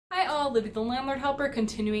channel, Libby the Landlord Helper,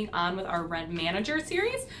 continuing on with our Rent Manager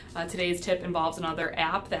series. Today's tip involves another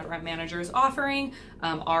app that Rent Manager is offering,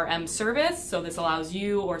 rmService. So this allows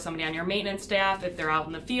you or somebody on your maintenance staff, if they're out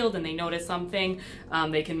in the field and they notice something,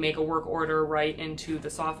 they can make a work order right into the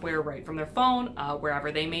software, right from their phone,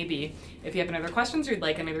 wherever they may be. If you have any other questions or you'd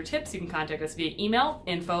like any other tips, you can contact us via email,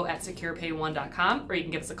 info@securepay1.com, or you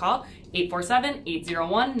can give us a call,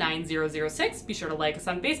 847-801-9006. Be sure to like us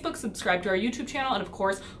on Facebook, subscribe to our YouTube channel, and of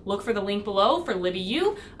course, look for the link below for Libby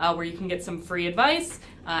U, where you can get some free advice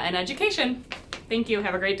and education. Thank you.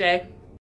 Have a great day.